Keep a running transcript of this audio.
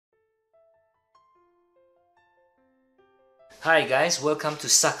Hi guys, welcome to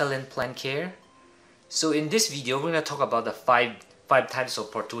Succulent Plant Care. So in this video, we're going to talk about the five types of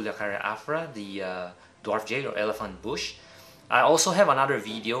Portulacaria Afra, the dwarf jade or elephant bush. I also have another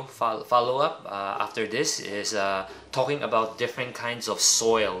video follow-up after this is talking about different kinds of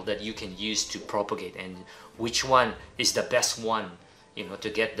soil that you can use to propagate and which one is the best one, to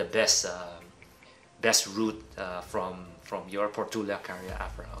get the best root from your Portulacaria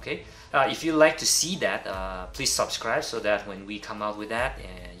Afra. Okay, if you like to see that, please subscribe so that when we come out with that,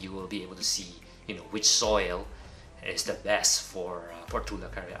 you will be able to see which soil is the best for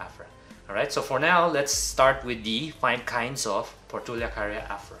Portulacaria Afra. Alright, so for now, let's start with the 5 kinds of Portulacaria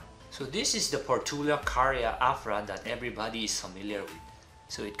Afra. So this is the Portulacaria Afra that everybody is familiar with.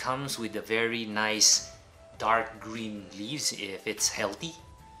 So it comes with a very nice dark green leaves if it's healthy.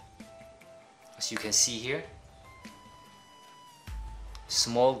 As you can see here,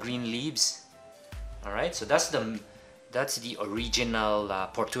 small green leaves. Alright, so that's the original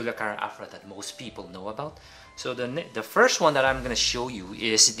Portulacaria Afra that most people know about. So the first one that I'm going to show you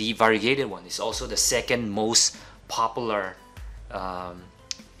is the variegated one. It's also the second most popular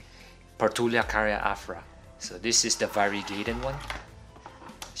Portulacaria Afra. So this is the variegated one.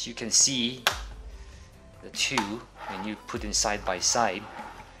 As you can see, the two, when you put them side by side,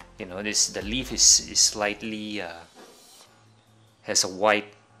 the leaf is slightly has a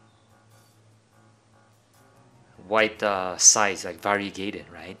white sides, like variegated,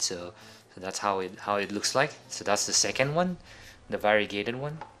 right? So that's how it looks like. So that's the second one, the variegated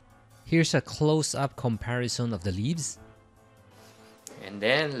one. Here's a close-up comparison of the leaves. And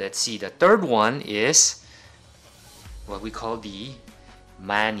then let's see, the third one is what we call the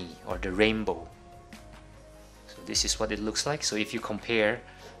Manny or the rainbow. So this is what it looks like. So if you compare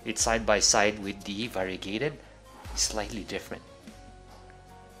it side by side with the variegated, it's slightly different.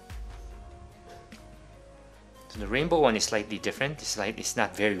 So the rainbow one is slightly different. It's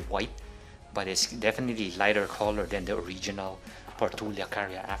not very white, but it's definitely lighter color than the original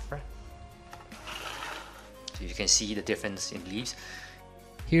Portulacaria Afra. So you can see the difference in leaves.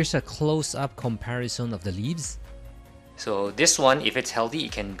 Here's a close-up comparison of the leaves. So this one, if it's healthy,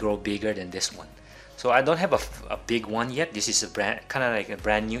 it can grow bigger than this one. So I don't have a big one yet. This is kind of like a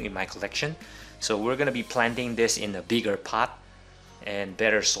brand new in my collection. So we're gonna be planting this in a bigger pot and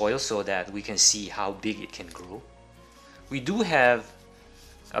better soil so that we can see how big it can grow. We do have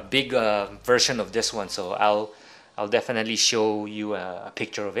a big version of this one, so I'll definitely show you a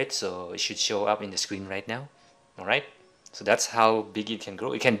picture of it. So it should show up in the screen right now. All right, so that's how big it can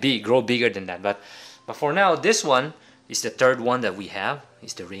grow. It can grow bigger than that, but for now, this one is the third one that we have.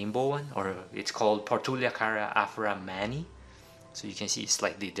 It's the rainbow one, or it's called Portulacaria Afra Manny. So you can see it's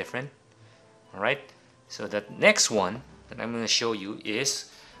slightly different. All right, so the next one that I'm going to show you is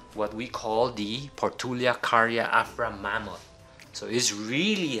what we call the Portulacaria Afra Mammoth. So it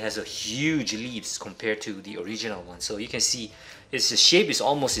really has a huge leaves compared to the original one. So you can see the shape is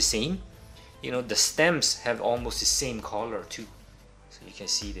almost the same. The stems have almost the same color too. So you can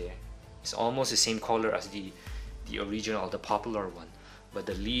see there, it's almost the same color as the original, the popular one. But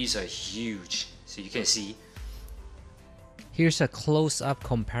the leaves are huge. So you can see. Here's a close-up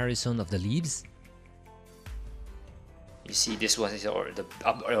comparison of the leaves. You see, this one is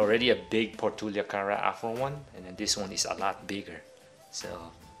already a big Portulacaria Afra one, and then this one is a lot bigger.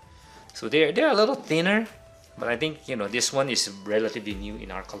 So they're a little thinner, but I think this one is relatively new in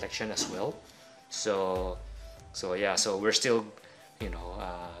our collection as well. So yeah, so we're still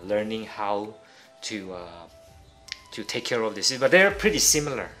learning how to take care of this, but they're pretty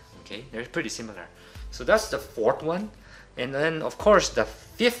similar. Okay, they're pretty similar. So that's the fourth one. And then of course the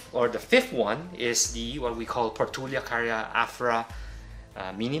fifth one is what we call Portulacaria Afra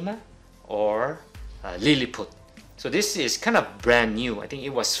Minima or Lilliput. So this is kind of brand new. I think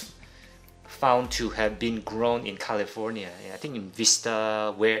it was found to have been grown in California. I think in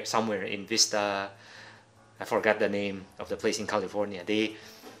Vista, somewhere in Vista, I forgot the name of the place in California.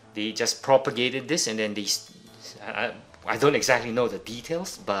 They just propagated this, and then I don't exactly know the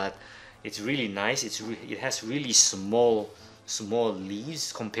details, but it's really nice. It has really small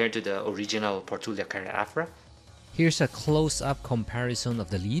leaves compared to the original Portulacaria Afra. Here's a close-up comparison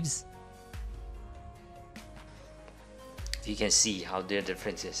of the leaves. You can see how the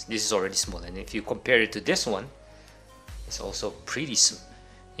difference is. This is already small, and if you compare it to this one, it's also pretty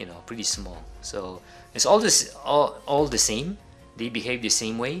small. So it's all the same. They behave the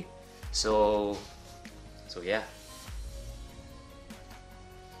same way. So yeah.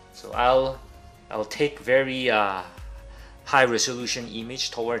 So I'll take very high resolution image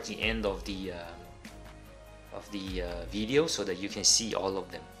towards the end of the video so that you can see all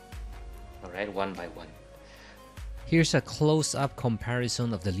of them. Alright, one by one. Here's a close-up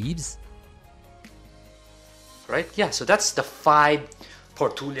comparison of the leaves. Right? Yeah, so that's the 5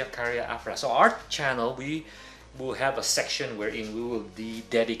 Portulacaria Afra. So our channel, we will have a section wherein we will be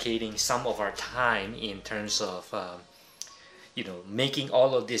dedicating some of our time in terms of you know, making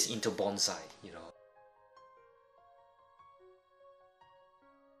all of this into bonsai, you know.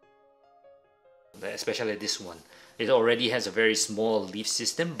 Especially this one. It already has a very small leaf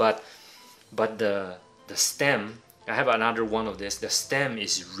system, but the stem, I have another one of this. The stem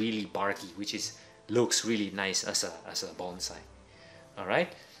is really barky, which is looks really nice as a bonsai. All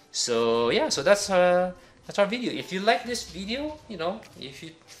right, so yeah, so that's our video. If you like this video, you know, if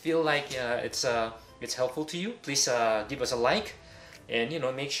you feel like it's helpful to you, please give us a like, and you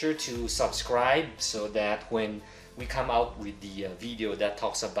know, make sure to subscribe so that when we come out with the video that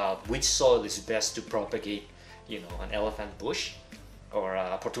talks about which soil is best to propagate, you know, an elephant bush or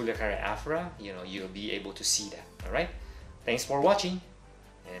Portulacaria Afra, you know, you'll be able to see that. All right, thanks for watching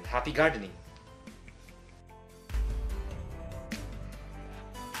and happy gardening.